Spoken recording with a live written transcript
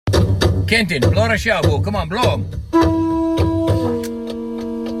Kenton, blow the shovel. Come on, blow him.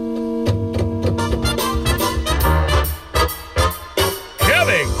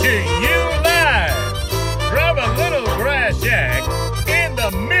 Coming to you live from a little grass shack in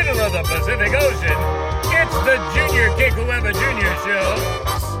the middle of the Pacific Ocean. It's the Junior Keikuewa Jr. Show,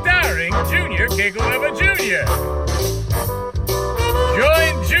 starring Junior Keikuewa Jr.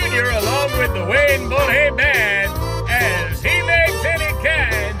 Join Junior along with the Wayne Bohe Band as he makes any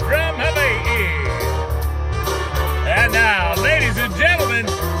kind from Hawaii. And now, ladies and gentlemen,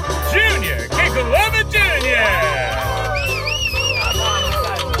 Junior Keikuewa Jr.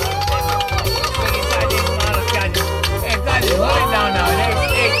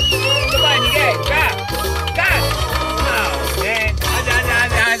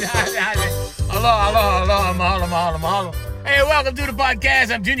 Hello. Hey, welcome to the podcast.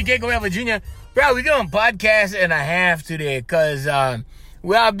 I'm Junior Keikuewa Jr. Bro, we're doing podcast and a half today because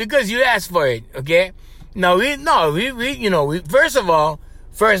you asked for it, okay? First of all,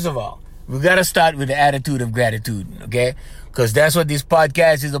 we got to start with the attitude of gratitude, okay? Because that's what this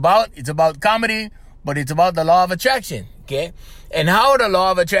podcast is about. It's about comedy, but it's about the law of attraction, okay? And how the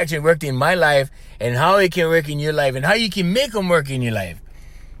law of attraction worked in my life and how it can work in your life and how you can make them work in your life.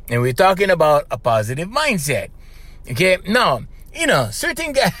 And we're talking about a positive mindset, okay? Now,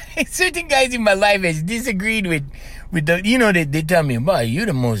 certain guys in my life has disagreed with the, they tell me, boy, you're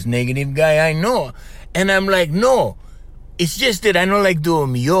the most negative guy I know. And I'm like, no, it's just that I don't like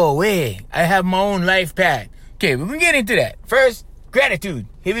doing your way. I have my own life path. Okay, we're going to get into that. First, gratitude.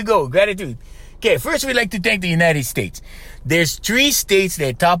 Here we go, gratitude. Okay, first we'd like to thank the United States. There's 3 states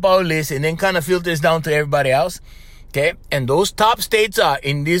that top our list and then kind of filters down to everybody else. Okay, and those top states are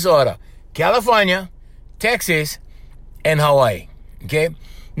in this order: California, Texas, and Hawaii. Okay,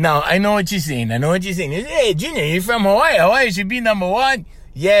 now I know what you're saying. Hey, Junior, you're from Hawaii. Hawaii should be number 1.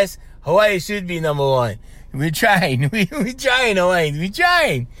 Yes, Hawaii should be number 1. We're trying. We're trying, Hawaiians. We're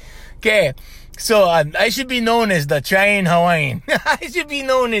trying. Okay, so I should be known as the trying Hawaiian. I should be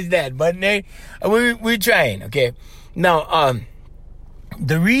known as that, but we're trying. Okay, now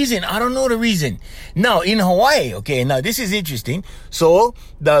the reason, I don't know the reason. Now, in Hawaii, okay, now this is interesting. So,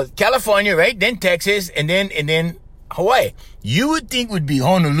 the California, right? Then Texas, and then Hawaii. You would think would be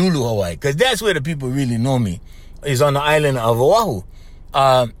Honolulu, Hawaii, because that's where the people really know me, is on the island of Oahu.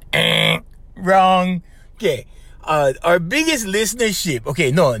 Wrong. Okay. Our biggest listenership,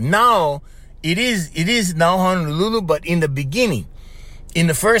 okay, no, now, it is now Honolulu, but in the beginning, in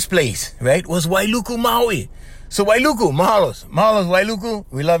the first place, right, was Wailuku, Maui. So Wailuku, mahalos, Wailuku,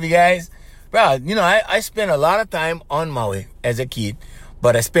 we love you guys. Bro, I spent a lot of time on Maui as a kid,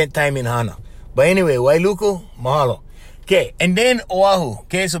 but I spent time in Hana. But anyway, Wailuku, mahalo. Okay, and then Oahu.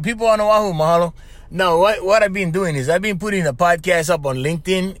 Okay, so people on Oahu, mahalo. Now, what I've been doing is I've been putting the podcast up on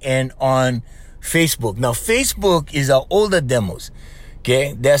LinkedIn and on Facebook. Now, Facebook is our older demos.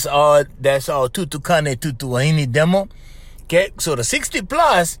 Okay, that's our Tutukane Tutuahini demo. Okay, so the 60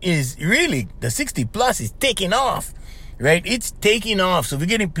 plus is taking off, right? It's taking off. So we're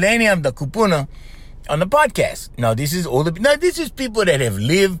getting plenty of the kupuna on the podcast. Now, this is people that have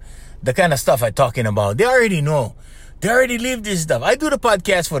lived the kind of stuff I'm talking about. They already know. They already lived this stuff. I do the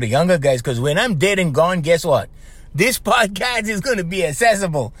podcast for the younger guys because when I'm dead and gone, guess what? This podcast is going to be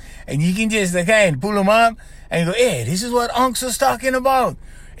accessible. And you can just pull them up and go, hey, this is what Unks was talking about.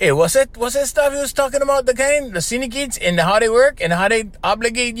 Hey, what's that stuff he was talking about, the syndicates and how they work and how they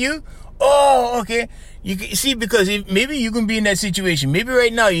obligate you? Oh, okay. You can see, because maybe you can be in that situation. Maybe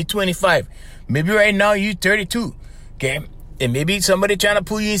right now you're 25. Maybe right now you're 32. Okay? And maybe somebody trying to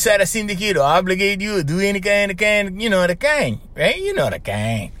pull you inside a syndicate or obligate you or do any kind, the kind, right? You know the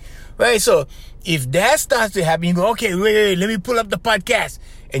kind. Right? So, if that starts to happen, you go, okay, wait, let me pull up the podcast.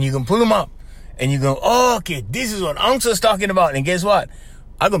 And you can pull them up. And you go, oh, okay, this is what Unks was talking about. And guess what?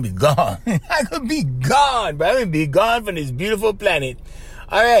 I'm going to be gone. I'm going to be gone, bro. I'm going to be gone from this beautiful planet.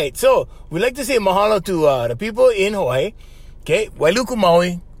 All right. So, we'd like to say mahalo to the people in Hawaii. Okay. Wailuku,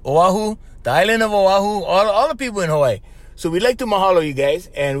 Maui, Oahu, the island of Oahu, all the people in Hawaii. So, we'd like to mahalo you guys.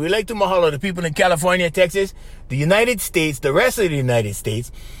 And we'd like to mahalo the people in California, Texas, the United States, the rest of the United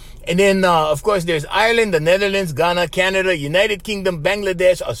States. And then, of course, there's Ireland, the Netherlands, Ghana, Canada, United Kingdom,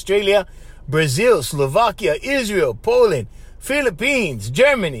 Bangladesh, Australia, Brazil, Slovakia, Israel, Poland, Philippines,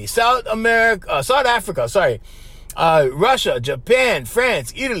 Germany, South Africa, Russia, Japan,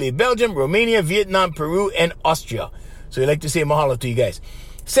 France, Italy, Belgium, Romania, Vietnam, Peru, and Austria. So we'd like to say mahalo to you guys.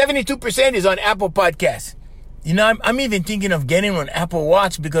 72% is on Apple Podcasts. I'm even thinking of getting on Apple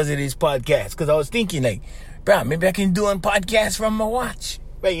Watch because of this podcast. Because I was thinking, bro, maybe I can do a podcast from my watch.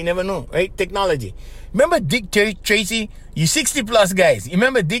 Right, you never know, right? Technology. Remember Dick Tracy? You 60 plus guys. You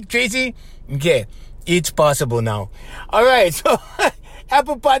remember Dick Tracy? Okay. It's possible now. All right. So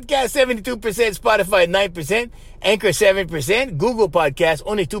Apple Podcast 72%, Spotify 9%, Anchor 7%, Google Podcast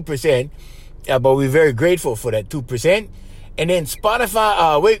only 2%. But we're very grateful for that 2%. And then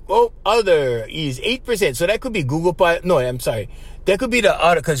Spotify, other is 8%. So that could be Google Pod. No, I'm sorry. That could be the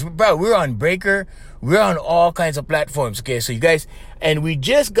other, because, bro, we're on Breaker. We're on all kinds of platforms, okay? So you guys, and we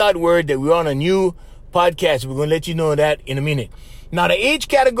just got word that we're on a new podcast. We're going to let you know that in a minute. Now, the age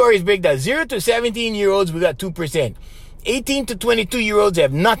categories break down. 0 to 17-year-olds, we got 2%. 18 to 22-year-olds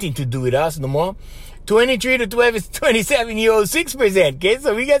have nothing to do with us no more. 23 to 27-year-olds, 6%, okay?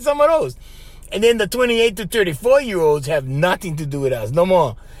 So we got some of those. And then the 28 to 34-year-olds have nothing to do with us no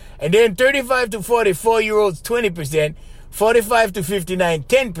more. And then 35 to 44-year-olds, 20%. 45 to 59,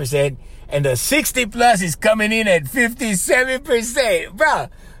 10%. And the 60 plus is coming in at 57%. Bruh,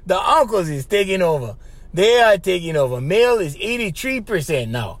 the uncles is taking over. They are taking over. Male is 83%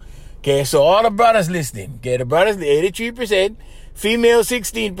 now. Okay, so all the brothers listening. Okay, the brothers 83%. Female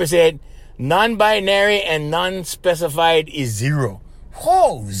 16%. Non-binary and non-specified is 0.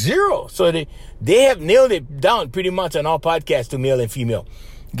 Oh, 0. So they have nailed it down pretty much on all podcasts to male and female.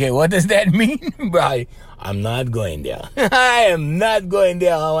 Okay, what does that mean? Bro, I'm not going there. I am not going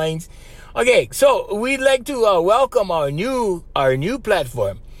there, Hawaiians. Okay, so we'd like to welcome our new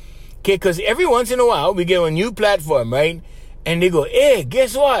platform. Okay, because every once in a while we get a new platform, right? And they go, hey,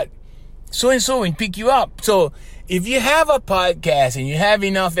 guess what? So-and-so and pick you up. So if you have a podcast and you have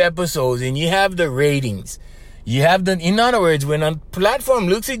enough episodes and you have the ratings, in other words, when a platform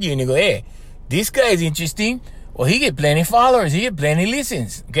looks at you and they go, hey, this guy is interesting, well, he get plenty followers, he get plenty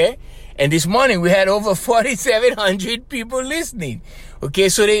listens, okay? And this morning we had over 4,700 people listening. Okay,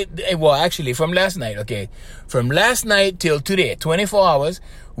 so actually from last night, okay? From last night till today, 24 hours,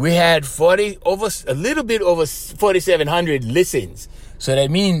 we had a little bit over 4,700 listens. So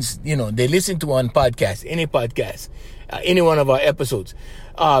that means, they listen to one podcast, any podcast, any one of our episodes.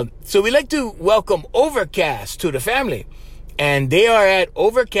 So we like to welcome Overcast to the family. And they are at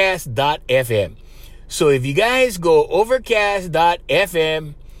overcast.fm. So if you guys go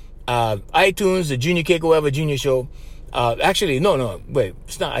overcast.fm, iTunes, the Junior Keiko Weber Jr. Show. Wait,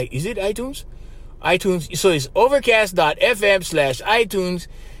 it's not. Is it iTunes? iTunes. So it's overcast.fm/iTunes.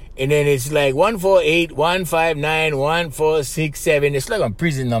 And then it's like 148-159-1467. It's like a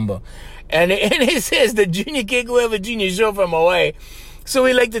prison number. And it says the Junior Keiko Weber Jr. Show from Hawaii. So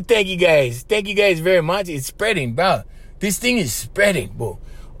we like to thank you guys. Thank you guys very much. It's spreading, bro. This thing is spreading, bro.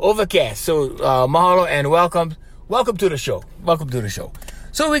 Overcast. So mahalo and welcome to the show. Welcome to the show.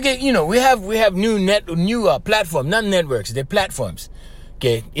 So we get, we have new platform, not networks, they're platforms.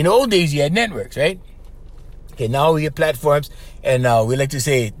 Okay, in the old days you had networks, right? Okay, now we get platforms, and we like to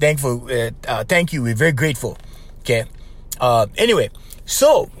say thank you. We're very grateful. Okay. Anyway,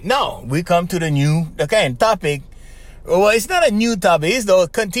 so now we come to the kind of topic. Well, it's not a new topic. It's the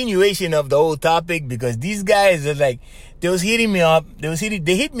continuation of the old topic, because these guys are like, they hit me up in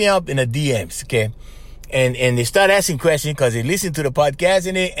the DMs, okay? And they start asking questions because they listen to the podcast,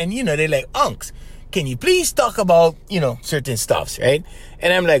 and they're like, Unks, can you please talk about, certain stuffs, right?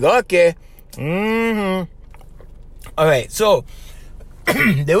 And I'm like, okay. All right. So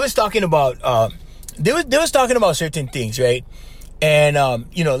they was talking about, they was talking about certain things, right? And,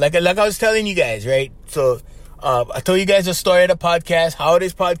 like I was telling you guys, right? So, I told you guys the story of the podcast, how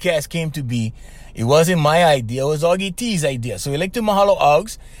this podcast came to be. It wasn't my idea. It was Augie T's idea. So we like to mahalo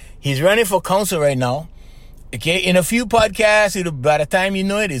Augs. He's running for council right now. Okay. In a few podcasts, by the time you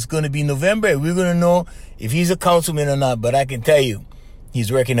know it, it's going to be November. And we're going to know if he's a councilman or not. But I can tell you,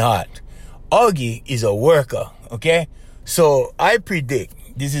 he's working hard. Augie is a worker. Okay. So I predict,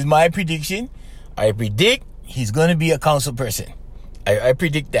 this is my prediction. I predict he's going to be a council person. I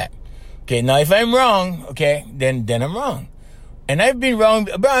predict that. Okay, now if I'm wrong, okay, then I'm wrong. And I've been wrong,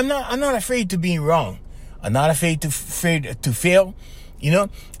 but I'm not afraid to be wrong. I'm not afraid to fail. A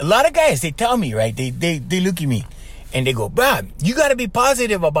lot of guys, they tell me, right? They look at me and they go, Bob, you got to be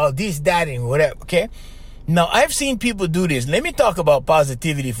positive about this, that, and whatever, okay? Now, I've seen people do this. Let me talk about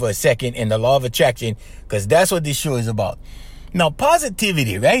positivity for a second and the law of attraction, because that's what this show is about. Now,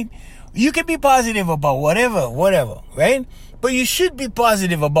 positivity, right? You can be positive about whatever, right? But you should be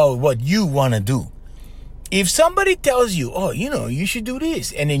positive about what you want to do. If somebody tells you, oh, you should do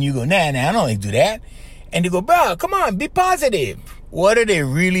this, and then you go, nah, I don't want to do that. And they go, bro, come on, be positive. What are they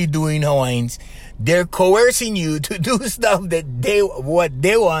really doing, Hawaiians? They're coercing you to do stuff that what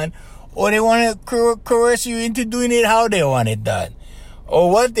they want, or they want to coerce you into doing it how they want it done,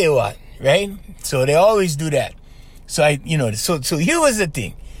 or what they want, right? So they always do that. So so here was the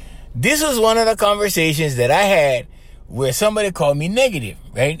thing. this was one of the conversations that I had where somebody called me negative,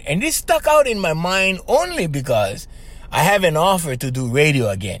 right? And this stuck out in my mind only because I have an offer to do radio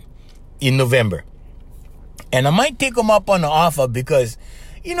again in November. And I might take them up on the offer because,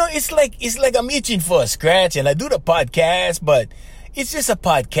 it's like I'm itching for a scratch, and I do the podcast, but it's just a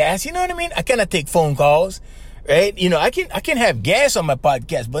podcast. You know what I mean? I cannot take phone calls, right? I can have guests on my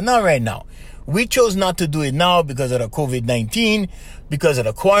podcast, but not right now. We chose not to do it now because of the COVID-19, because of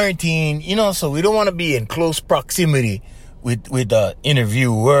the quarantine, so we don't want to be in close proximity with the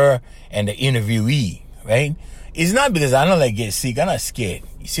interviewer and the interviewee, right? It's not because I don't like get sick. I'm not scared.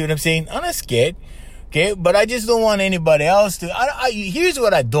 You see what I'm saying? I'm not scared. Okay, but I just don't want anybody else to. Here's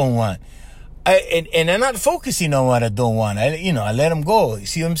what I don't want. And I'm not focusing on what I don't want. I let them go. You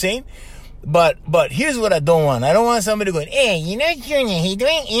see what I'm saying? But here's what I don't want. I don't want somebody going, hey, Junior, he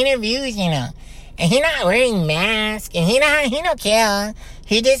doing interviews, and he not wearing mask, and he don't care.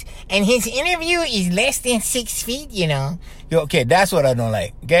 And his interview is less than 6 feet, Okay, that's what I don't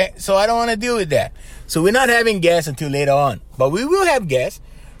like. Okay, so I don't want to deal with that. So we're not having guests until later on, but we will have guests.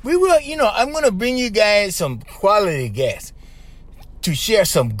 We will, I'm going to bring you guys some quality guests to share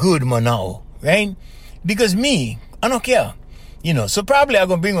some good manao, right? Because me, I don't care. So probably I'm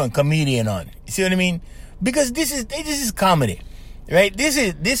going to bring one comedian on. You see what I mean? Because this is comedy, right? This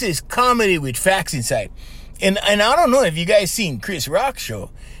is comedy with facts inside. And I don't know if you guys seen Chris Rock's show.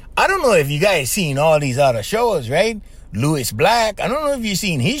 I don't know if you guys seen all these other shows, right? Louis Black. I don't know if you've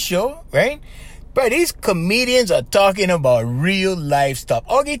seen his show, right? But these comedians are talking about real life stuff.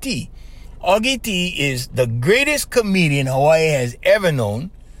 Augie T is the greatest comedian Hawaii has ever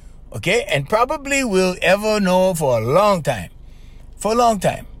known, okay? And probably will ever know for a long time. For a long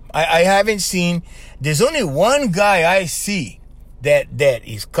time. I haven't seen, there's only one guy I see that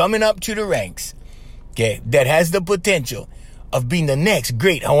is coming up to the ranks, okay, that has the potential of being the next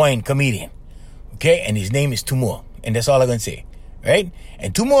great Hawaiian comedian, okay? And his name is Tumua. And that's all I'm going to say. Right?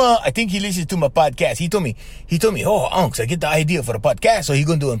 And Tumua, I think he listens to my podcast. He told me, oh, Unks, I get the idea for the podcast. So he's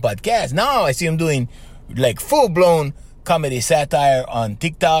going to do a podcast. Now I see him doing like full-blown comedy satire on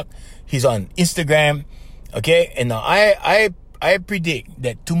TikTok. He's on Instagram. Okay? And now I predict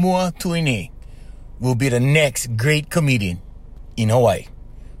that Tumua Tuine will be the next great comedian in Hawaii.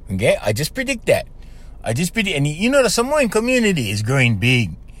 Okay? I just predict that. And the Samoan community is growing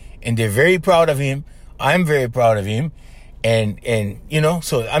big. And they're very proud of him. I'm very proud of him. And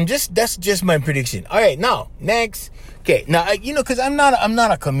so that's just my prediction. All right, now, next. Okay, now, because I'm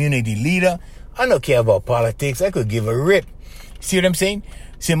not a community leader. I don't care about politics. I could give a rip. See what I'm saying?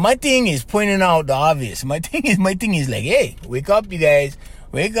 See, my thing is pointing out the obvious. My thing is like, hey, wake up, you guys.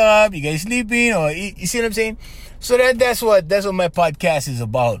 Wake up, you guys sleeping? Or, you see what I'm saying? So that's what my podcast is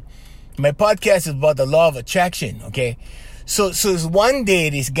about. My podcast is about the law of attraction, okay? So one day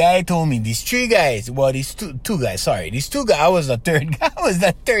this guy told me, these two guys, I was the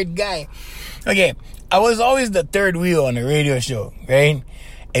third guy. Okay, I was always the third wheel on the radio show, right?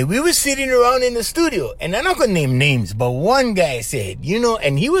 And we were sitting around in the studio, and I'm not gonna name names, but one guy said,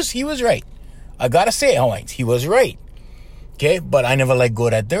 and he was right. I gotta say it, Hawaiians, he was right. Okay, but I never let go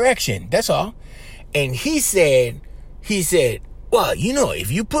that direction. That's all. And he said, well,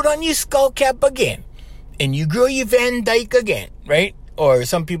 if you put on your skull cap again, and you grow your Van Dyke again, right? Or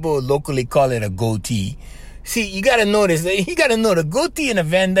some people locally call it a goatee. See, you gotta notice that the goatee and a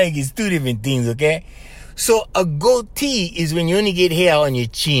Van Dyke is two different things, okay? So a goatee is when you only get hair on your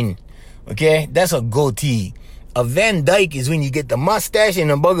chin, okay? That's a goatee. A Van Dyke is when you get the mustache and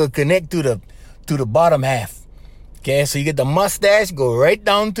the bugger connect to the bottom half, okay? So you get the mustache, go right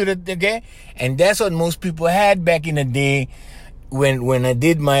down to okay? And that's what most people had back in the day. When I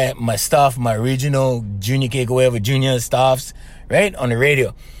did my stuff, my original Junior Cake or whatever, Junior stuffs, right, on the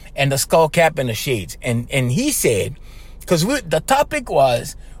radio, and the skull cap and the shades. And he said, because the topic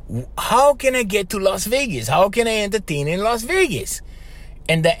was, how can I get to Las Vegas? How can I entertain in Las Vegas?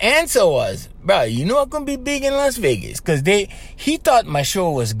 And the answer was, bro, I'm going to be big in Las Vegas. Because he thought my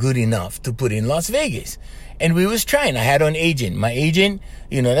show was good enough to put in Las Vegas. And we was trying. I had an agent. My agent,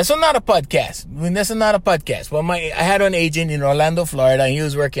 that's not a podcast. That's not a podcast. But I had an agent in Orlando, Florida, and he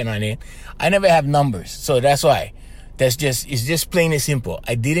was working on it. I never have numbers. So that's why. It's just plain and simple.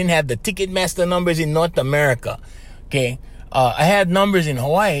 I didn't have the Ticketmaster numbers in North America. Okay. I had numbers in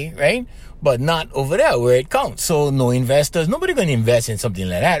Hawaii, right? But not over there where it counts. So no investors. Nobody going to invest in something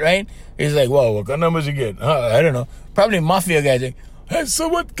like that, right? It's like, well, what kind of numbers you get? I don't know. Probably mafia guys like, hey, so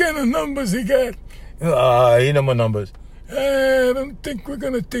what kind of numbers you got? My numbers. I don't think we're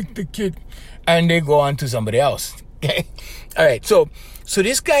going to take the kid. And they go on to somebody else. Okay. All right. So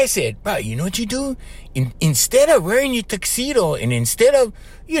this guy said, bro, you know what you do? Instead of wearing your tuxedo and instead of,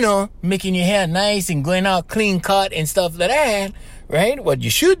 making your hair nice and going out clean cut and stuff like that, right? What you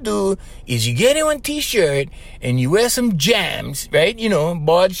should do is you get in one t-shirt and you wear some jams, right?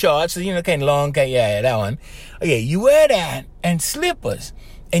 Board shorts, kind of long, yeah, that one. Okay, you wear that and slippers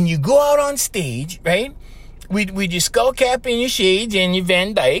and you go out on stage, right? With your skull cap and your shades and your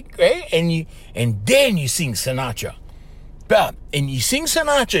Van Dyke, right? And then you sing Sinatra. Bro, and you sing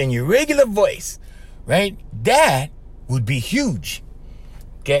Sinatra in your regular voice, right? That would be huge.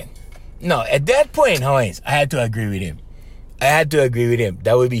 Okay? No, at that point, Hawaiians, I had to agree with him. That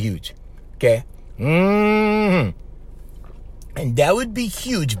would be huge. Okay? And that would be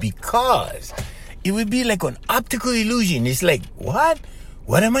huge because it would be like an optical illusion. It's like, what?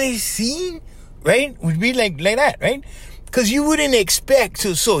 What am I seeing? Right? Would be like that, right? Because you wouldn't expect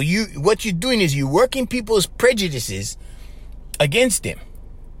what you're doing is you're working people's prejudices against them.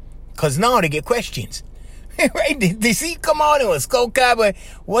 Because now they get questions. Right? They see come out and a skull cap, but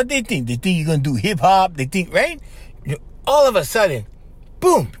what they think? They think you're going to do hip hop. They think, right? All of a sudden,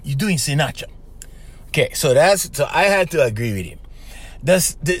 boom, you're doing Sinatra. Okay, so I had to agree with him.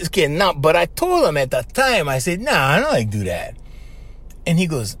 But I told him at the time, I said, nah, I don't like do that. And he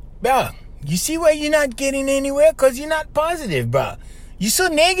goes, bro, you see why you're not getting anywhere? Because you're not positive, bro. You're so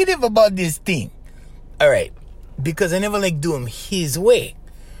negative about this thing. All right, because I never like do him his way.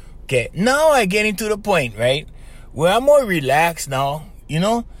 Okay, now I get into the point, right, where I'm more relaxed now,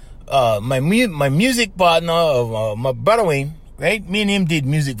 my music partner of my brother Wayne, right, me and him did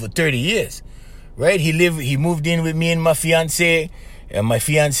music for 30 years, right, he moved in with me and my fiance,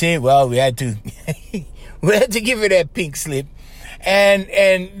 well, we had to give her that pink slip, and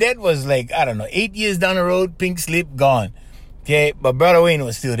that was like, I don't know, 8 years down the road, pink slip, gone. Okay, but brother Wayne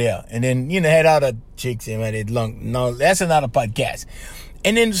was still there, and then, had other chicks, and I did no, that's another podcast.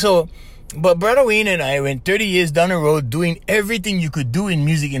 And then but Brother Wayne and I went 30 years down the road doing everything you could do in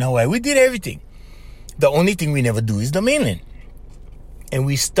music in Hawaii. We did everything. The only thing we never do is the mainland. And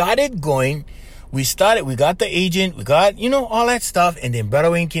we got the agent, we got, all that stuff. And then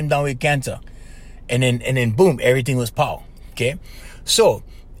Brother Wayne came down with cancer. And then boom, everything was pow. Okay. So,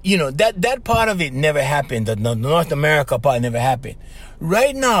 that part of it never happened. The North America part never happened.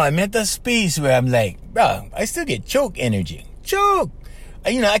 Right now, I'm at the space where I'm like, bro, I still get choke energy. Choke.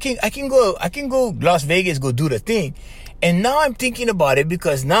 I can go Las Vegas, go do the thing. And now I'm thinking about it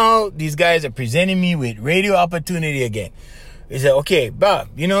because now these guys are presenting me with radio opportunity again. It's like, okay, bro,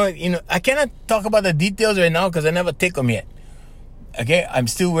 I cannot talk about the details right now because I never take them yet. Okay, I'm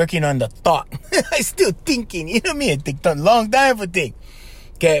still working on the thought. I'm still thinking, it takes a long time for things.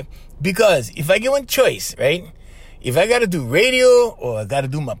 Okay, because if I get one choice, right? If I got to do radio or I got to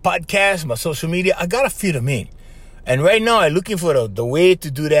do my podcast, my social media, I got to fit them in. And right now, I'm looking for the way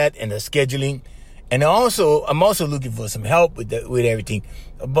to do that and the scheduling. And I'm also looking for some help with everything.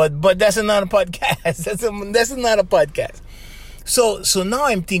 But that's another podcast. That's another podcast. So now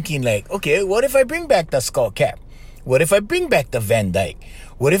I'm thinking like, okay, what if I bring back the skull cap? What if I bring back the Van Dyke?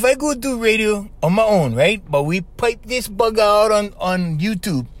 What if I go do radio on my own, right? But we pipe this bug out on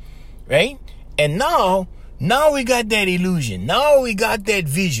YouTube, right? And now we got that illusion. Now we got that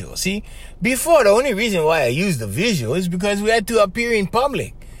visual. See, before, the only reason why I used the visual is because we had to appear in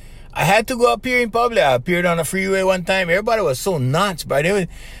public. I had to go appear in public. I appeared on the freeway one time. Everybody was so nuts, bro. They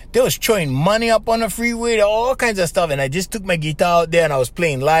was throwing money up on the freeway, all kinds of stuff. And I just took my guitar out there and I was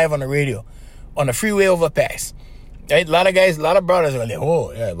playing live on the radio, on the freeway overpass. Right? A lot of brothers were like,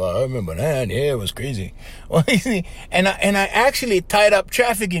 oh, yeah, bro, I remember that. Yeah, it was crazy. And I actually tied up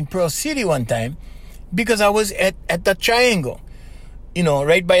traffic in Pearl City one time because I was at the Triangle.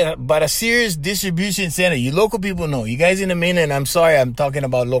 Right by the Sears Distribution Center. You local people know. You guys in the mainland, I'm sorry I'm talking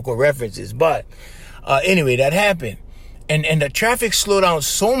about local references. But anyway, that happened. And the traffic slowed down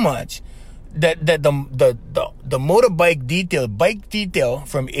so much that the motorbike detail, bike detail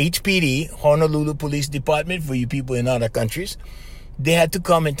from HPD, Honolulu Police Department, for you people in other countries, they had to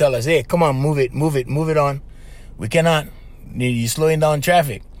come and tell us, hey, come on, move it on. We cannot. You're slowing down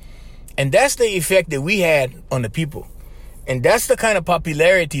traffic. And that's the effect that we had on the people. And that's the kind of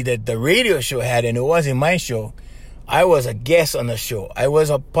popularity that the radio show had, and it wasn't my show. I was a guest on the show. I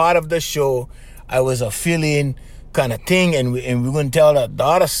was a part of the show. I was a fill-in kind of thing, and we're going to tell the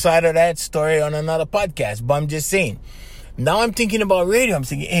other side of that story on another podcast. But I'm just saying, now I'm thinking about radio. I'm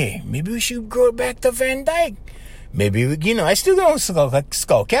thinking, hey, maybe we should go back to Van Dyke. Maybe, I still get on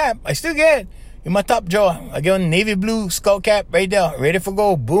skull cap. I still get in my top drawer. I get on navy blue skull cap right there, ready for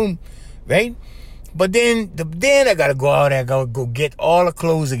go, boom, right? But then I gotta go out there, go get all the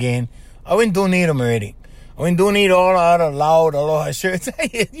clothes again. I went donate them already. I went donate all out of loud Aloha shirts I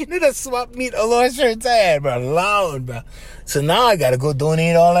had. You know the swap meet Aloha shirts I had, bro? Loud, bro. So now I gotta go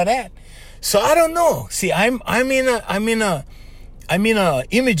donate all of that. So I don't know. See, I'm in a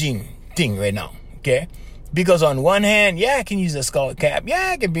imaging thing right now, okay? Because on one hand, yeah, I can use a skull cap. Yeah,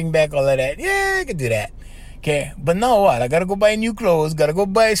 I can bring back all of that. Yeah, I can do that. Okay, but now what? I gotta go buy new clothes, gotta go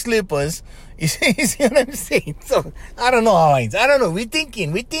buy slippers. You see what I'm saying? So, I don't know, Hawaiians. I don't know. We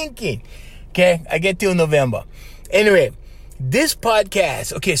thinking. Okay, I get till November. Anyway, this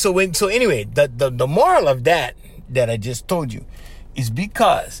podcast, okay, so anyway, the moral of that I just told you is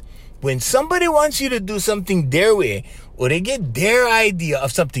because when somebody wants you to do something their way, or they get their idea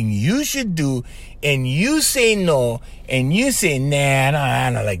of something you should do, and you say no, and you say, nah,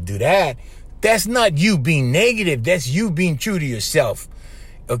 I don't like do that, that's not you being negative. That's you being true to yourself.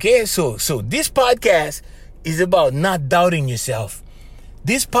 Okay, so this podcast is about not doubting yourself.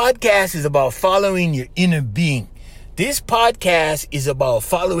 This podcast is about following your inner being. This podcast is about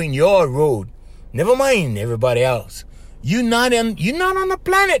following your road. Never mind everybody else. You're not on the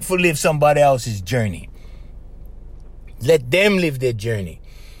planet for live somebody else's journey. Let them live their journey.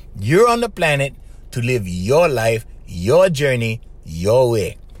 You're on the planet to live your life, your journey, your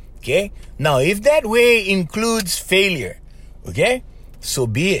way. Okay? Now, if that way includes failure, okay, so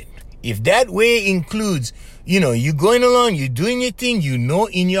be it. If that way includes, you going along, you're doing your thing,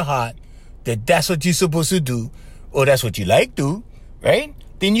 in your heart that that's what you're supposed to do, or that's what you like to, right?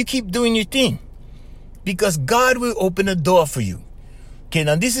 Then you keep doing your thing. Because God will open a door for you. Okay,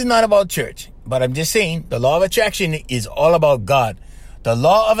 now this is not about church, but I'm just saying the law of attraction is all about God. The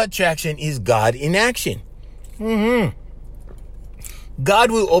law of attraction is God in action.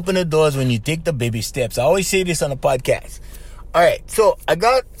 God will open the doors when you take the baby steps. I always say this on the podcast. All right, so I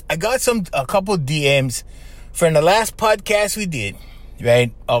got a couple DMs from the last podcast we did,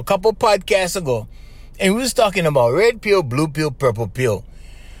 right? A couple podcasts ago, and we was talking about red pill, blue pill, purple pill.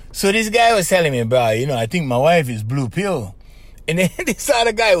 So this guy was telling me, bro, I think my wife is blue pill. And then this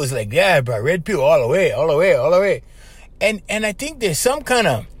other guy was like, yeah, bro, red pill all the way. And I think there's some kind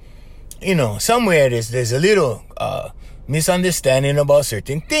of, somewhere there's a little misunderstanding about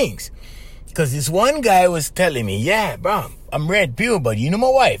certain things. Because this one guy was telling me, yeah, bro, I'm red pill, but my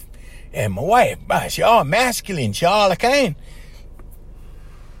wife. And my wife, bro, she all masculine, she all the kind.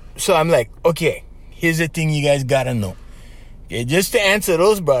 So I'm like, okay, here's the thing you guys gotta know. Okay, just to answer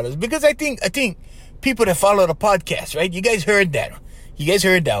those brothers, because I think people that follow the podcast, right? You guys heard that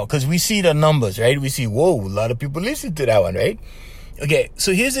because we see the numbers, right? We see, whoa, a lot of people listen to that one, right? Okay,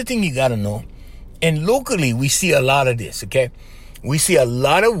 so here's the thing you gotta know. And locally, we see a lot of this, okay? We see a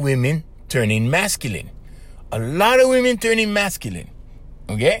lot of women turning masculine.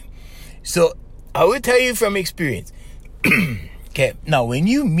 Okay? So, I will tell you from experience. Okay, now when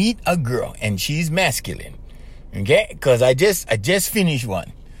you meet a girl and she's masculine, okay? Because I just finished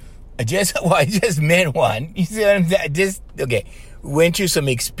one. I just met one. You see what I'm saying? Went through some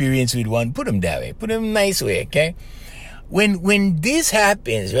experience with one. Put them that way. Put them nice way, okay? When this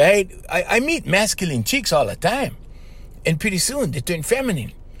happens, right? I meet masculine chicks all the time. And pretty soon they turn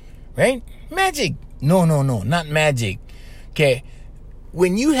feminine, right? Magic. No, not magic. Okay?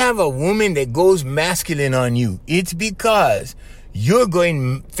 When you have a woman that goes masculine on you, it's because you're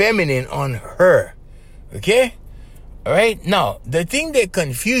going feminine on her. Okay? All right? Now, the thing that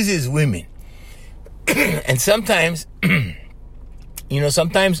confuses women, and sometimes,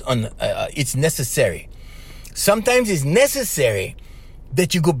 sometimes it's necessary. Sometimes it's necessary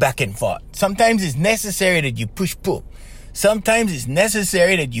that you go back and forth. Sometimes it's necessary that you push-pull. Sometimes it's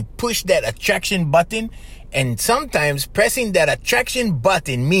necessary that you push that attraction button. And sometimes pressing that attraction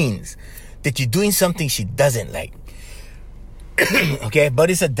button means that you're doing something she doesn't like. Okay, but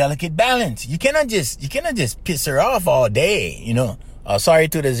it's a delicate balance. You cannot just piss her off all day, Sorry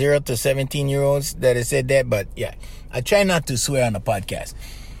to the 0 to 17-year-olds that have said that, but yeah, I try not to swear on the podcast.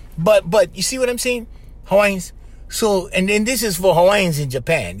 But you see what I'm saying? Hawaiians. So, and then this is for Hawaiians in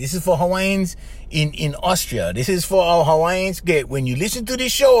Japan. This is for Hawaiians in Austria. This is for our Hawaiians. Okay, when you listen to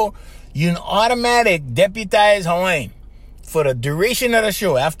this show, you automatic deputize Hawaiian for the duration of the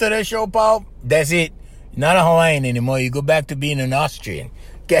show. After the show, Paul, that's it. Not a Hawaiian anymore. You go back to being an Austrian.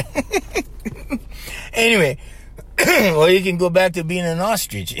 Okay. Anyway, or you can go back to being an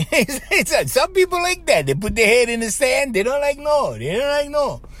ostrich. Some people like that. They put their head in the sand. They don't like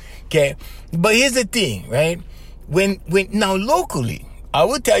no. Okay. But here's the thing, right? When now locally, I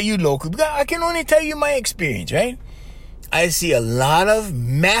will tell you locally, because I can only tell you my experience, right? I see a lot of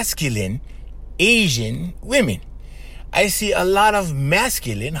masculine Asian women. I see a lot of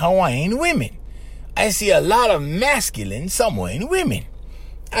masculine Hawaiian women. I see a lot of masculine Samoan women.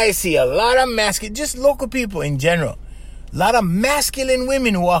 I see a lot of masculine, just local people in general, a lot of masculine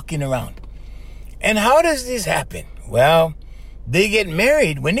women walking around. And how does this happen? Well, they get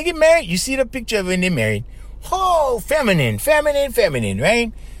married. When they get married, you see the picture of when they're married. Oh, feminine,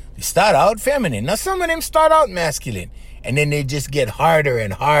 right? They start out feminine. Now, some of them start out masculine. And then they just get harder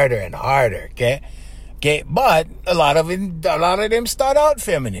and harder and harder, okay? Okay, but a lot of them start out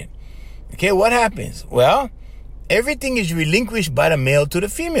feminine. Okay, what happens? Well, everything is relinquished by the male to the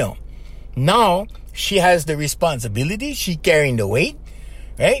female. Now, she has the responsibility. She carrying the weight,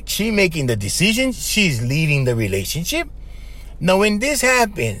 right? She making the decisions. She's leading the relationship. Now, when this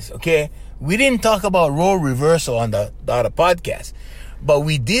happens, okay, we didn't talk about role reversal on the other podcast, but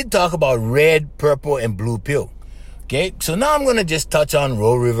we did talk about red, purple, and blue pill. Okay, so now I'm going to just touch on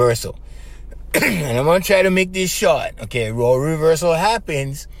role reversal. And I'm going to try to make this short. Okay, role reversal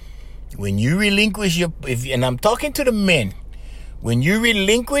happens when you relinquish and I'm talking to the men, when you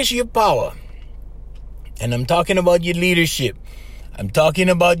relinquish your power, and I'm talking about your leadership, I'm talking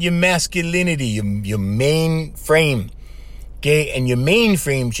about your masculinity, your main frame, okay, and your main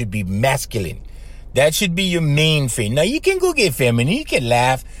frame should be masculine. That should be your main frame. Now, you can go get feminine, you can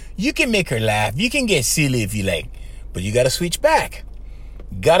laugh, you can make her laugh, you can get silly if you like, but you got to switch back.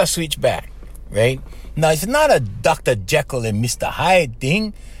 You got to switch back, right? Now, it's not a Dr. Jekyll and Mr. Hyde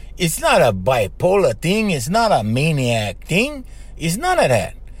thing. It's not a bipolar thing. It's not a maniac thing. It's none of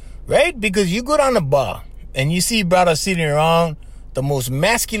that, right? Because you go down the bar and you see brothers sitting around, the most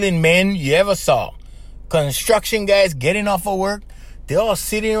masculine men you ever saw. Construction guys getting off of work. They're all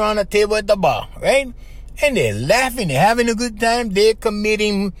sitting around the table at the bar, right? And they're laughing. They're having a good time. They're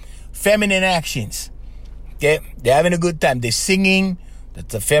committing feminine actions. Okay? They're having a good time. They're singing.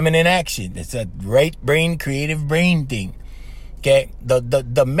 That's a feminine action. That's a right brain, creative brain thing. Okay,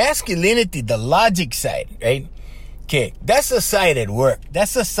 the masculinity, the logic side, right? Okay, that's a side at work.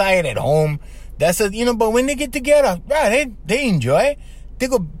 That's a side at home. But when they get together, right, they enjoy.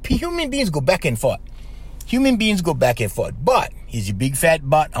 Human beings go back and forth. But here's your big fat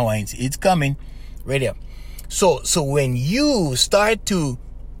but, Hawaiians. It's coming right there. So when you start to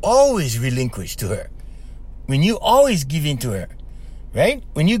always relinquish to her, when you always give in to her, right?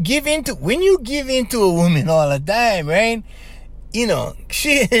 When you give in to a woman all the time, right? You know,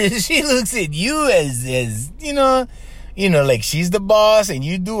 she looks at you as like she's the boss and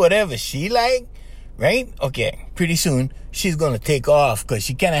you do whatever she like, right? Okay, pretty soon she's gonna take off because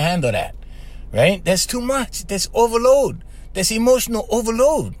she can't handle that, right? That's too much. That's overload. That's emotional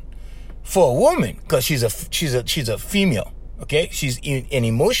overload for a woman because she's a female. Okay, she's an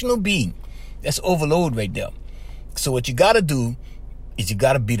emotional being. That's overload right there. So what you gotta do is you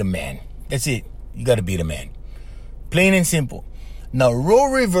gotta be the man. That's it. You gotta be the man. Plain and simple. Now, role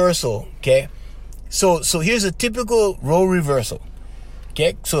reversal, okay? So here's a typical role reversal,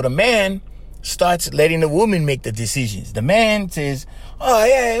 okay? So the man starts letting the woman make the decisions. The man says, oh,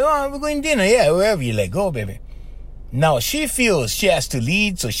 yeah, we're going dinner, yeah, wherever you like, go, baby. Now, she feels she has to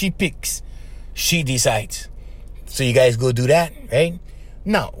lead, so she picks. She decides. So you guys go do that, right?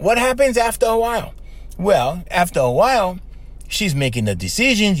 Now, what happens after a while? Well, after a while, she's making the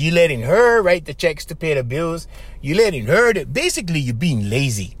decisions. You letting her write the checks to pay the bills. You letting her. Basically, you're being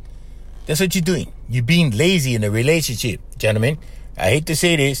lazy. That's what you're doing. You're being lazy in a relationship, gentlemen. I hate to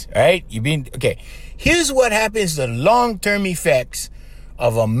say this, all right? Okay. Here's what happens, the long-term effects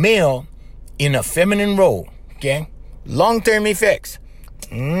of a male in a feminine role, okay? Long-term effects.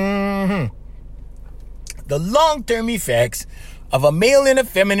 The long-term effects of a male in a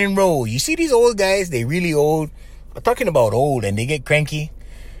feminine role. You see these old guys, they really old. I'm talking about old and they get cranky.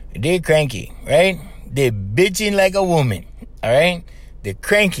 They're cranky, right? They're bitching like a woman, all right? They're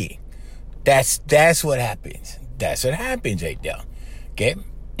cranky. That's what happens. That's what happens right there, okay?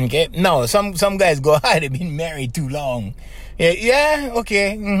 No, some guys go, they've been married too long. Yeah,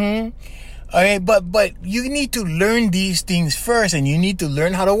 okay, All right, but you need to learn these things first and you need to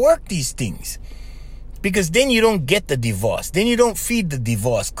learn how to work these things. Because then you don't get the divorce. Then you don't feed the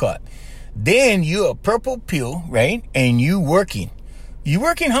divorce cut. Then you're a purple pill, right? And you're working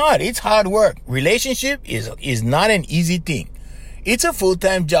hard. It's hard work. Relationship is not an easy thing. It's a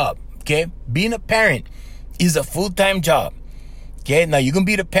full-time job, okay? Being a parent is a full-time job, okay? Now, you can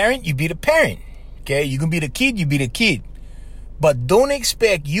be the parent, you be the parent, okay? You can be the kid, you be the kid. But don't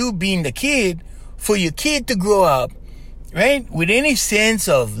expect you being the kid for your kid to grow up, right? With any sense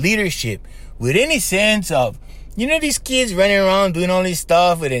of leadership, with any sense of, these kids running around doing all this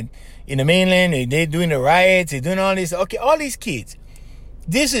stuff with it. In the mainland, they're doing the riots, they're doing all this. Okay, all these kids.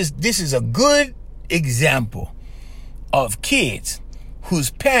 This is a good example of kids whose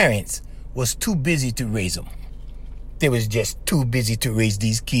parents was too busy to raise them. They was just too busy to raise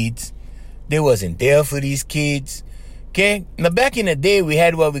these kids. They wasn't there for these kids. Okay? Now, back in the day, we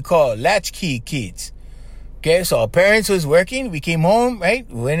had what we call latchkey kids. Okay? So our parents was working. We came home, right?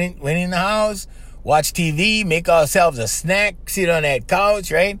 Went in the house, watch TV, make ourselves a snack, sit on that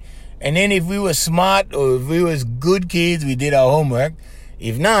couch, right? And then if we were smart or if we was good kids, we did our homework.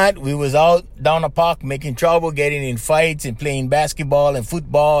 If not, we was out down the park making trouble, getting in fights and playing basketball and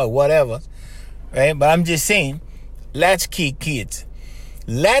football or whatever, right? But I'm just saying, latchkey kids.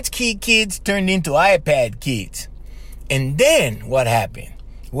 Latchkey kids turned into iPad kids. And then what happened?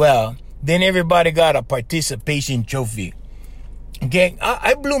 Well, then everybody got a participation trophy. Okay,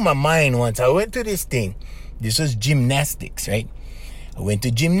 I blew my mind once. I went to this thing. This was gymnastics, right? I went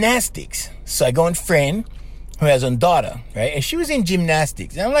to gymnastics. So I got a friend who has a daughter, right? And she was in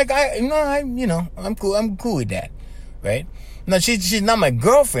gymnastics. And I'm like, I'm cool. I'm cool with that, right? Now, she's not my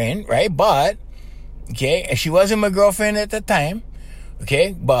girlfriend, right? But, okay, and she wasn't my girlfriend at the time,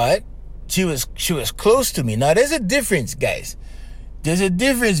 okay? But she was close to me. Now, there's a difference, guys. There's a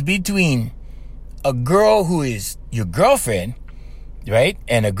difference between a girl who is your girlfriend, right?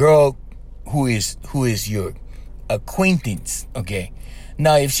 And a girl who is your acquaintance, okay?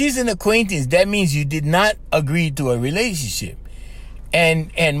 Now, if she's an acquaintance, that means you did not agree to a relationship.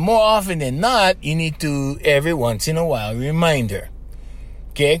 And more often than not, you need to, every once in a while, remind her.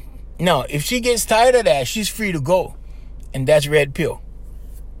 Okay? Now, if she gets tired of that, she's free to go. And that's red pill.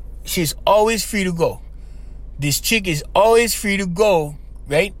 She's always free to go. This chick is always free to go,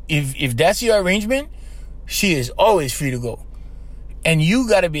 right? If that's your arrangement, she is always free to go. And you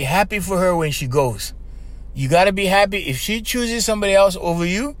got to be happy for her when she goes. You got to be happy. If she chooses somebody else over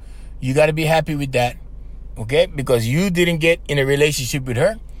you, you got to be happy with that. Okay? Because you didn't get in a relationship with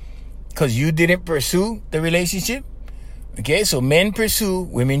her. Because you didn't pursue the relationship. Okay? So men pursue,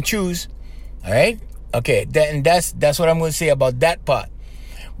 women choose. All right? Okay. That's what I'm going to say about that part.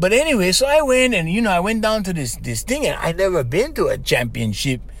 But anyway, so I went and, I went down to this thing, and I'd never been to a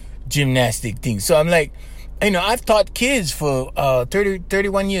championship gymnastic thing. So I'm like, I've taught kids for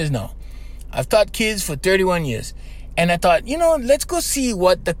 31 years now. I've taught kids for 31 years. And I thought, let's go see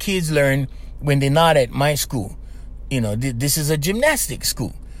what the kids learn when they're not at my school. This is a gymnastic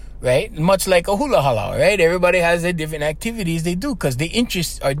school, right? Much like a hula hala, right? Everybody has their different activities they do because their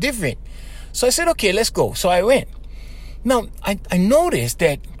interests are different. So I said, okay, let's go. So I went. Now, I noticed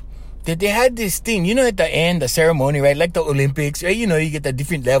that they had this thing, at the end, the ceremony, right? Like the Olympics, right? You get the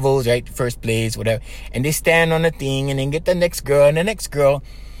different levels, right? First place, whatever. And they stand on a thing and then get the next girl and the next girl.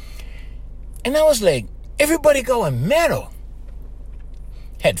 And I was like, everybody got a medal.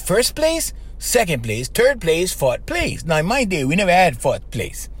 Had first place, second place, third place, fourth place. Now, in my day, we never had fourth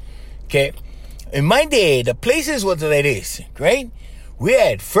place. Okay? In my day, the places was like this, right? We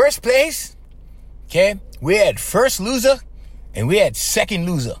had first place, okay? We had first loser, and we had second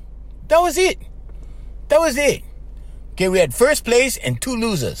loser. That was it. Okay, we had first place and two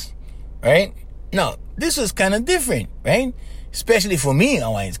losers, right? Now, this was kind of different, right? Especially for me,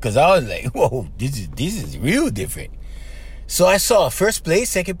 because I was like, whoa, this is real different. So I saw first place,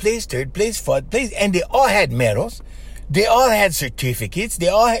 second place, third place, fourth place, and they all had medals. They all had certificates. They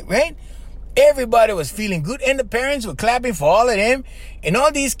all had, right? Everybody was feeling good, and the parents were clapping for all of them, and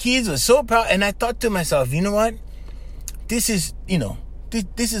all these kids were so proud. And I thought to myself, you know what? This is,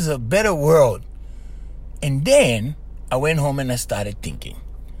 this is a better world. And then I went home and I started thinking,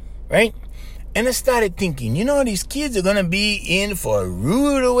 right? And I started thinking, these kids are going to be in for a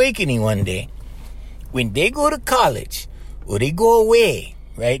rude awakening one day. When they go to college or they go away,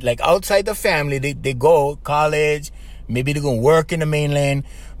 right? Like outside the family, they go college. Maybe they're going to work in the mainland.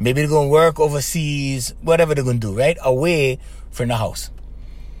 Maybe they're going to work overseas. Whatever they're going to do, right? Away from the house.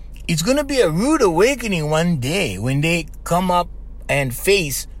 It's going to be a rude awakening one day when they come up and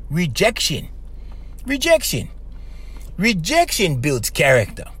face rejection. Rejection builds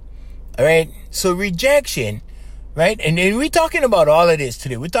character. All right? So rejection, right? And we're talking about all of this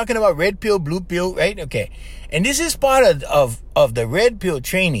today. We're talking about red pill, blue pill, right? Okay. And this is part of the red pill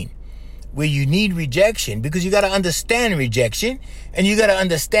training where you need rejection because you got to understand rejection and you got to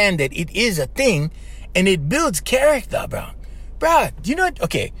understand that it is a thing and it builds character, bro. Bro, do you know what?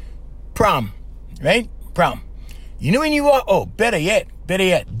 Okay. Prom, right? Prom. When you walk, better yet,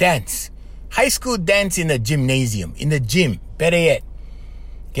 dance. High school dance in the gymnasium, in the gym, better yet.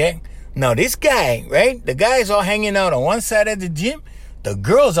 Okay? Now this guy, right? The guys all hanging out on one side of the gym. The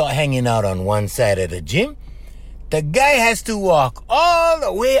girls are hanging out on one side of the gym. The guy has to walk all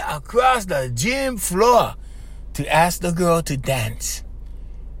the way across the gym floor to ask the girl to dance.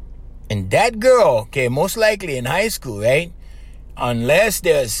 And that girl, okay, most likely in high school, right? unless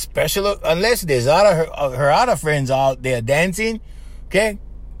there's her other friends out there dancing, okay,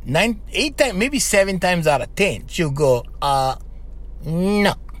 8 times, maybe 7 times out of 10, she'll go,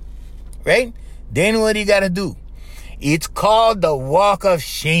 no, right? Then what you gotta do? It's called the walk of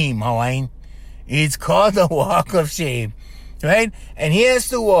shame, Hawaiian. It's called the walk of shame, right? And he has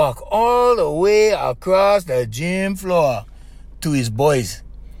to walk all the way across the gym floor to his boys,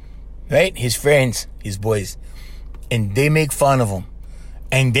 right? His friends, his boys. And they make fun of him.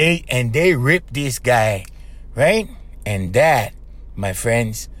 And they rip this guy, right? And that, my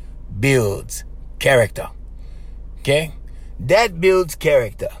friends, builds character. Okay? That builds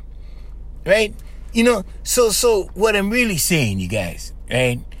character. Right? You know, so what I'm really saying, you guys,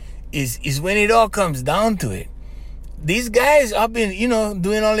 right, is when it all comes down to it, these guys have been, you know,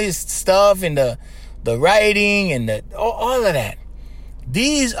 doing all this stuff and the writing and all of that.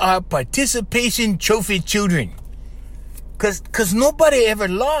 These are participation trophy children. Cause nobody ever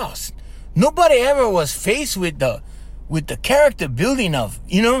lost. Nobody ever was faced with the character building of,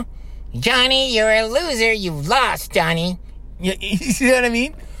 you know, Johnny, you're a loser, you've lost, Johnny. You see what I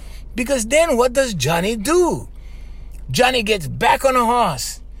mean? Because then what does Johnny do? Johnny gets back on a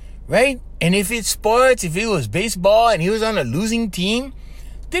horse, right? And if it's sports, if it was baseball and he was on a losing team,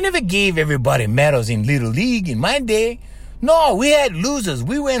 they never gave everybody medals in Little League in my day. No, we had losers.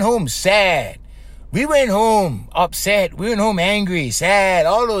 We went home sad. We went home upset. We went home angry, sad,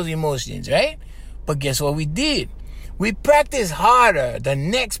 all those emotions, right? But guess what we did? We practiced harder the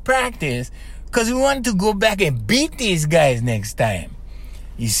next practice because we wanted to go back and beat these guys next time.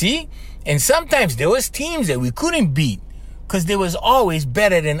 You see? And sometimes there was teams that we couldn't beat because they was always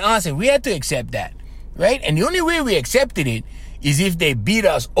better than us, and we had to accept that, right? And the only way we accepted it is if they beat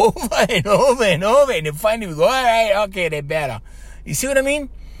us over and over and over, and then finally we go, all right, okay, they're better. You see what I mean?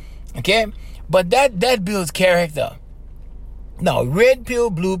 Okay? But that builds character. Now, red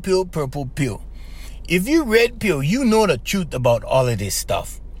pill, blue pill, purple pill. If you red pill, you know the truth about all of this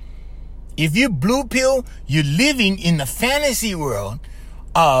stuff. If you blue pill, you're living in the fantasy world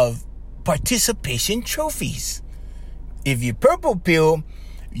of participation trophies. If you purple pill,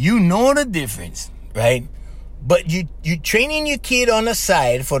 you know the difference, right? But you training your kid on the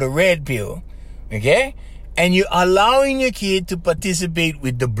side for the red pill, okay? And you're allowing your kid to participate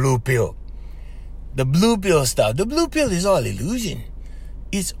with the blue pill. The blue pill stuff. The blue pill is all illusion.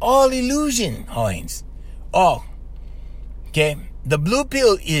 It's all illusion, Hines. All. Okay? The blue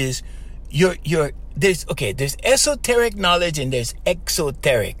pill is there's esoteric knowledge and there's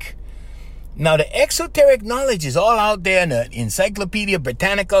exoteric. Now, the exoteric knowledge is all out there in the Encyclopedia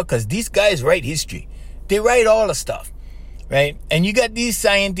Britannica because these guys write history. They write all the stuff, right? And you got these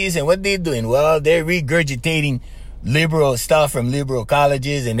scientists, and what they're doing? Well, they're regurgitating liberal stuff from liberal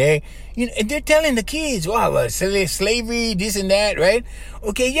colleges, and they're telling the kids, wow, well, slavery, this and that, right?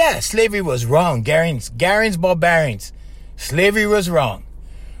 Okay, yeah, slavery was wrong. Garen's barbarians. Slavery was wrong.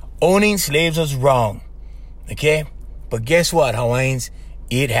 Owning slaves was wrong. Okay? But guess what, Hawaiians?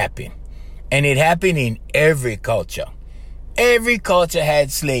 It happened. And it happened in every culture. Every culture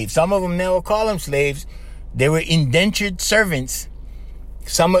had slaves. Some of them never call them slaves. They were indentured servants.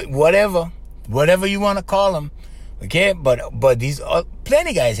 Whatever you want to call them. Okay? But these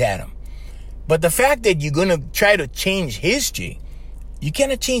plenty guys had them. But the fact that you're going to try to change history, you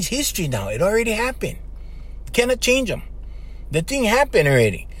cannot change history now. It already happened. You cannot change them. The thing happened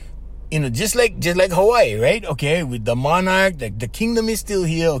already. You know, just like Hawaii, right? Okay, with the monarch, the kingdom is still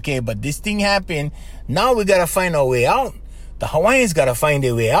here, okay, but this thing happened. Now we gotta find our way out. The Hawaiians gotta find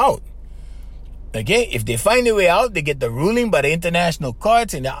their way out. Okay, if they find their way out, they get the ruling by the international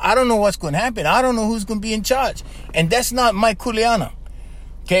courts, and I don't know what's gonna happen. I don't know who's gonna be in charge. And that's not my kuleana.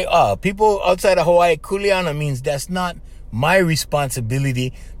 Okay, people outside of Hawaii, kuleana means that's not my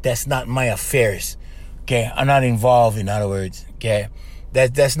responsibility. That's not my affairs. Okay, I'm not involved, in other words. Okay.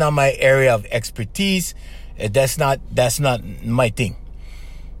 That's not my area of expertise. That's not my thing.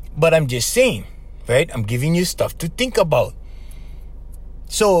 But I'm just saying, right? I'm giving you stuff to think about.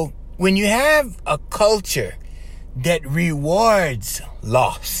 So when you have a culture that rewards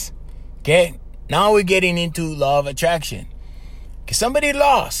loss, okay? Now we're getting into law of attraction. Okay, somebody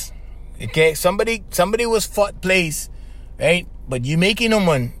lost. Okay, somebody was fourth place, right? But you're making them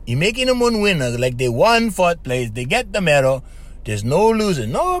one winner. Like they won fourth place, they get the medal. There's no loser.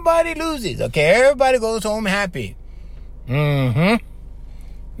 Nobody loses. Okay, everybody goes home happy. Now,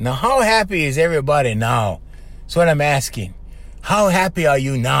 how happy is everybody now? That's what I'm asking. How happy are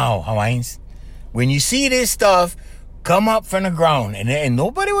you now, Hawaiians? When you see this stuff come up from the ground, and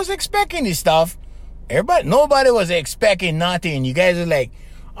nobody was expecting this stuff. Nobody was expecting nothing. You guys are like,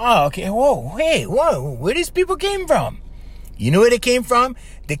 oh, okay, whoa, hey, whoa, where these people came from? You know where they came from?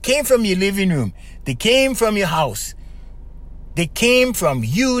 They came from your living room. They came from your house. They came from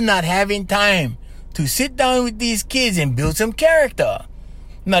you not having time to sit down with these kids and build some character.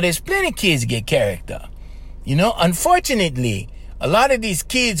 Now, there's plenty of kids get character. You know, unfortunately, a lot of these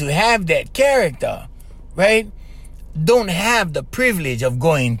kids who have that character, right, don't have the privilege of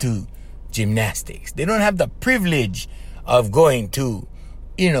going to gymnastics. They don't have the privilege of going to,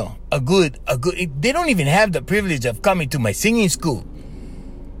 you know, they don't even have the privilege of coming to my singing school.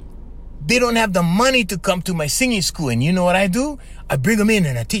 They don't have the money to come to my singing school. And you know what I do? I bring them in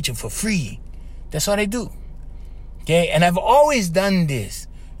and I teach them for free. That's what I do. Okay? And I've always done this.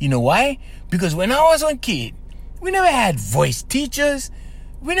 You know why? Because when I was a kid, we never had voice teachers.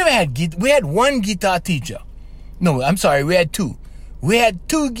 We had one guitar teacher. No, I'm sorry, we had two. We had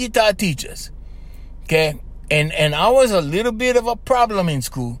two guitar teachers. Okay? And I was a little bit of a problem in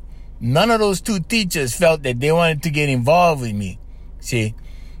school. None of those two teachers felt that they wanted to get involved with me. See?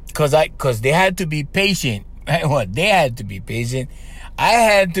 Because they had to be patient. Right? What? They had to be patient. I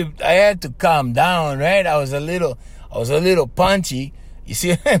had to calm down, right? I was a little punchy. You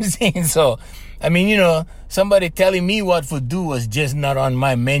see what I'm saying? So, I mean, you know, somebody telling me what to do was just not on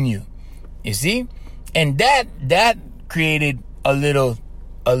my menu. You see? And that created a little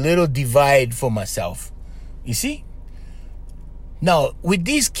divide for myself. You see? Now, with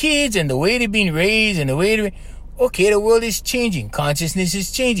these kids and the way they're being raised and the way okay, the world is changing. Consciousness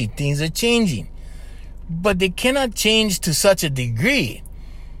is changing. Things are changing. But they cannot change to such a degree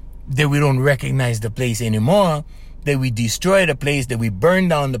that we don't recognize the place anymore, that we destroy the place, that we burn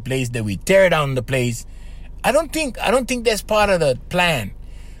down the place, that we tear down the place. I don't think that's part of the plan.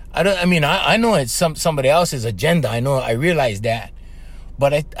 I know it's somebody else's agenda. I realize that.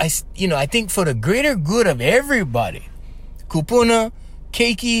 But I think for the greater good of everybody, kupuna,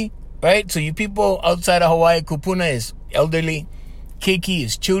 keiki, right? So you people outside of Hawaii, kupuna is elderly, keiki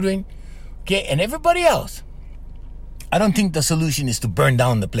is children, okay? And everybody else. I don't think the solution is to burn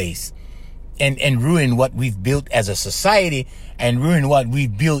down the place and ruin what we've built as a society and ruin what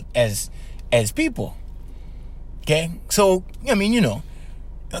we've built as people. Okay? So, I mean, you know.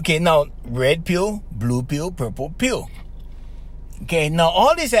 Okay, now, red pill, blue pill, purple pill. Okay, now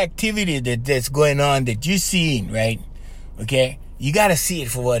all this activity that's going on that you're seeing, right? Okay, you got to see it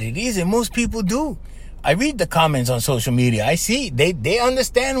for what it is, and most people do. I read the comments on social media. I see they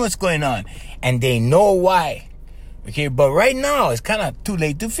understand what's going on, and they know why. Okay, but right now, it's kind of too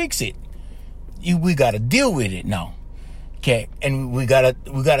late to fix it. We got to deal with it now. Okay, and we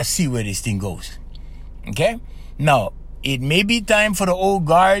gotta see where this thing goes. Okay, now it may be time for the old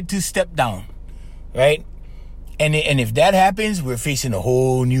guard to step down, right? And if that happens, we're facing a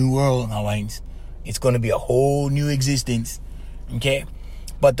whole new world, Hawaiians. It's going to be a whole new existence. Okay,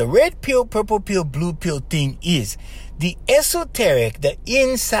 but the red pill, purple pill, blue pill thing is the esoteric, the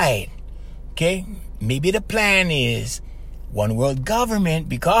inside. Okay, maybe the plan is one world government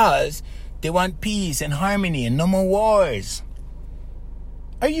because they want peace and harmony and no more wars.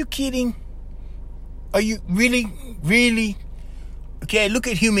 Are you kidding? Are you really? Okay, look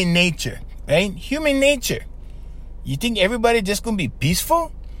at human nature, right? Human nature. You think everybody just gonna be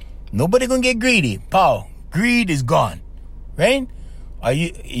peaceful? Nobody gonna get greedy. Pow, greed is gone, right?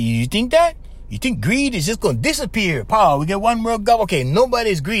 You think that? You think greed is just gonna disappear? Pow, we get one world government. Okay,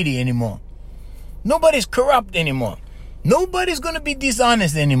 nobody's greedy anymore. Nobody's corrupt anymore. Nobody's gonna be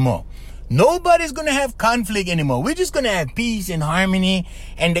dishonest anymore. Nobody's going to have conflict anymore. We're just going to have peace and harmony.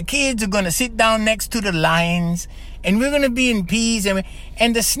 And the kids are going to sit down next to the lions. And we're going to be in peace.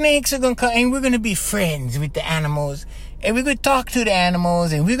 And the snakes are going to come. And we're going to be friends with the animals. And we're going to talk to the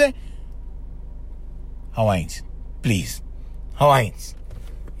animals. And we're going to... Hawaiians, please. Hawaiians.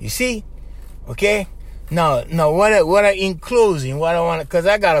 You see? Okay? Now, what I in closing, what I want to... Because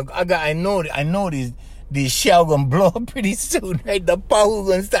I know this shell gonna blow up pretty soon, right? The power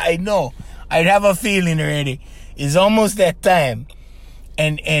gonna start. I know. I have a feeling already. It's almost that time.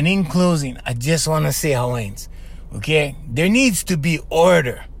 And in closing, I just want to say, Hawaiians, okay? There needs to be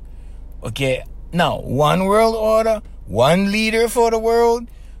order, okay? Now, one world order, one leader for the world,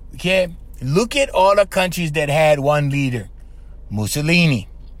 okay? Look at all the countries that had one leader. Mussolini,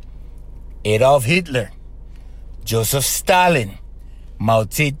 Adolf Hitler, Joseph Stalin, Mao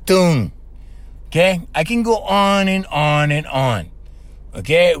Zedong. Okay, I can go on and on and on.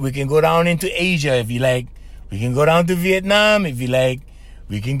 Okay, we can go down into Asia if you like. We can go down to Vietnam if you like.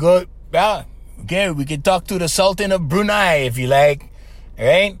 We can go, okay, we can talk to the Sultan of Brunei if you like. All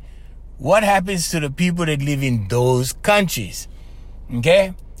right? What happens to the people that live in those countries?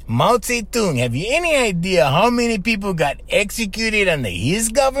 Okay? Mao Zedong, have you any idea how many people got executed under his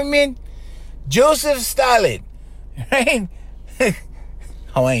government? Joseph Stalin, right?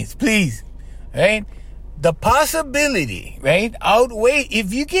 Hawaiians, please, right? The possibility, right, outweigh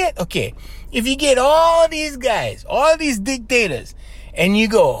if you get all these guys, all these dictators, and you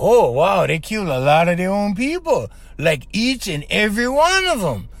go, oh wow, they killed a lot of their own people, like each and every one of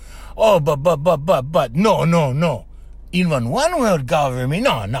them. Oh, but no. Even one world government,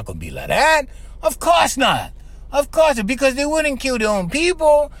 no, not gonna be like that. Of course not. Of course, because they wouldn't kill their own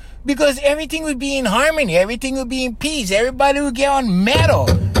people. Because everything would be in harmony. Everything would be in peace. Everybody would get on metal.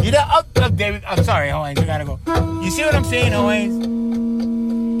 You know, I'm sorry, Hawaiians, we gotta go. You see what I'm saying, Hawaiians?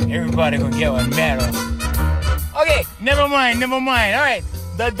 Everybody gonna get on metal. Okay, never mind. All right,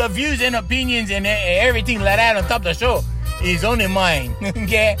 the views and opinions and everything like that on top of the show is only mine.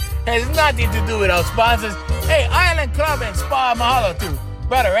 Okay, has nothing to do with our sponsors. Hey, Island Club and Spa, mahalo to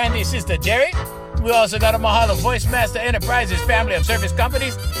brother Randy, sister Jerry. We also got a mahalo Voice Master Enterprises family of service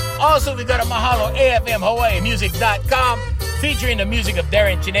companies. Also, we got a mahalo AFMHawaiiMusic.com featuring the music of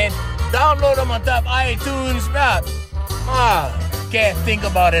Darren Chinen. Download them on top iTunes. Okay, think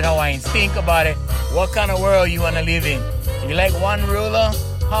about it, Hawaiians. Think about it. What kind of world you want to live in? You like one ruler?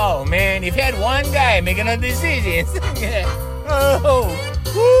 Oh, man. If you had one guy making the decisions. Oh,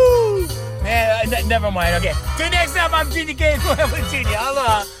 woo. Man, never mind. Okay. Till next time, I'm GDK.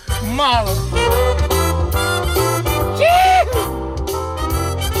 Aloha. Mahalo.